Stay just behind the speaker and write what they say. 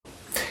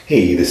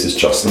Hey, this is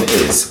Justin. It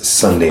is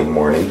Sunday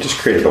morning. Just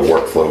created a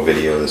workflow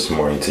video this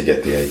morning to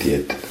get the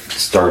idea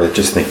started.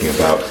 Just thinking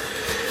about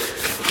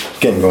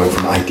getting going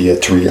from idea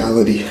to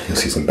reality. You'll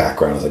see some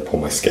background as I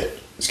pull my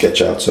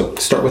sketch out. So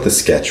start with a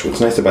sketch.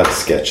 What's nice about a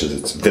sketch is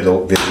it's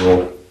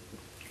visual,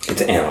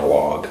 it's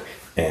analog,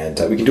 and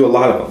we can do a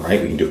lot of them,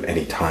 right? We can do it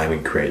any time. We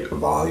can create a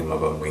volume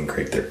of them. We can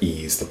create their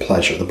ease, the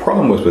pleasure. The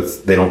problem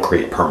was they don't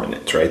create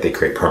permanence, right? They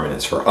create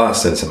permanence for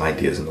us and some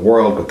ideas in the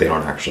world, but they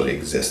don't actually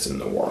exist in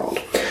the world.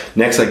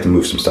 Next, I like to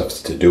move some stuff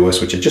to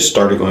Todoist, which I just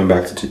started going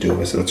back to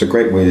Todoist, and it's a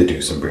great way to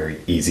do some very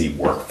easy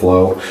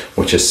workflow,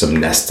 which is some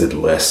nested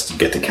lists. You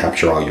get to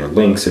capture all your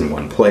links in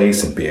one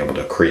place and be able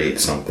to create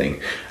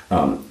something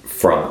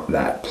from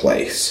that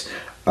place.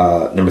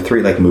 Number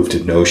three, like move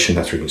to Notion.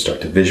 That's where you can start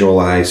to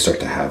visualize,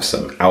 start to have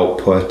some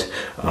output.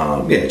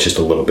 It's just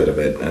a little bit of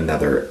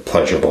another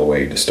pleasurable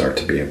way to start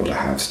to be able to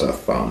have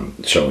stuff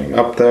showing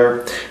up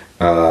there.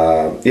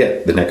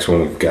 The next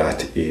one we've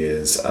got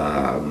is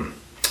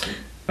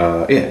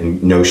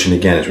Notion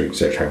again is where you can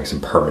start having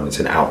some permanence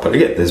and output.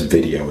 Again, this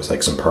video is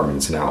like some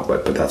permanence and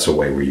output, but that's a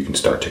way where you can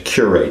start to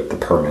curate the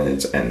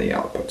permanence and the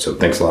output. So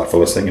thanks a lot for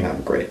listening and have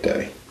a great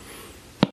day.